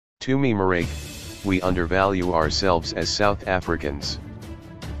Tumi Morake, we undervalue ourselves as South Africans.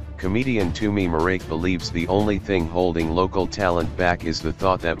 Comedian Tumi Morake believes the only thing holding local talent back is the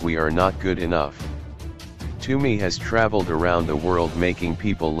thought that we are not good enough. Tumi has traveled around the world making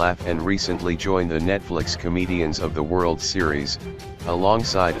people laugh and recently joined the Netflix Comedians of the World series,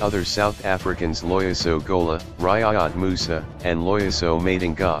 alongside other South Africans Loyiso Gola, Riaad Moosa, and Loyiso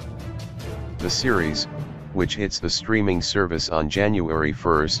Madinga. The series, which hits the streaming service on January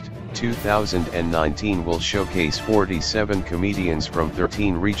 1, 2019, will showcase 47 comedians from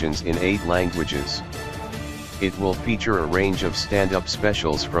 13 regions in 8 languages. It will feature a range of stand-up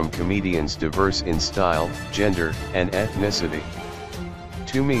specials from comedians diverse in style, gender, and ethnicity.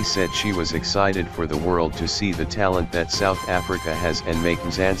 Tumi said she was excited for the world to see the talent that South Africa has and make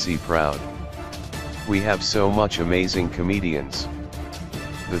Mzansi proud. We have so much amazing comedians.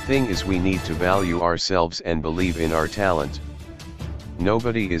 The thing is, we need to value ourselves and believe in our talent.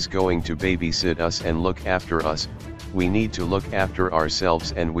 Nobody is going to babysit us and look after us. We need to look after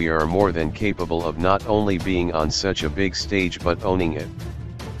ourselves, and we are more than capable of not only being on such a big stage but owning it.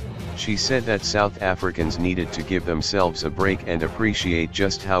 She said that South Africans needed to give themselves a break and appreciate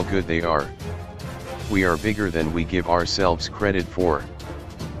just how good they are. We are bigger than we give ourselves credit for.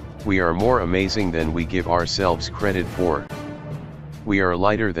 We are more amazing than we give ourselves credit for. We are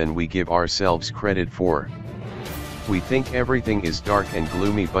lighter than we give ourselves credit for. We think everything is dark and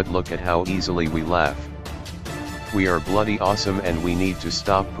gloomy, but look at how easily we laugh. We are bloody awesome, and we need to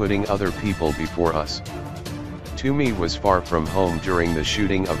stop putting other people before us. Tumi was far from home during the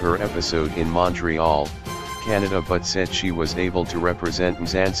shooting of her episode in Montreal, Canada, but said she was able to represent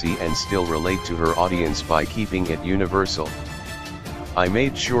Mzansi and still relate to her audience by keeping it universal. I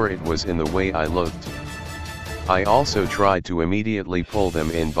made sure it was in the way I looked. I also tried to immediately pull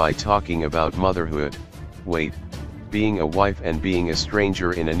them in by talking about motherhood, being a wife and being a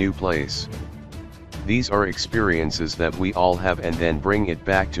stranger in a new place. These are experiences that we all have, and then bring it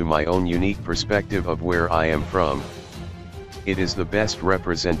back to my own unique perspective of where I am from. It is the best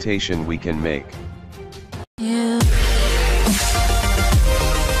representation we can make.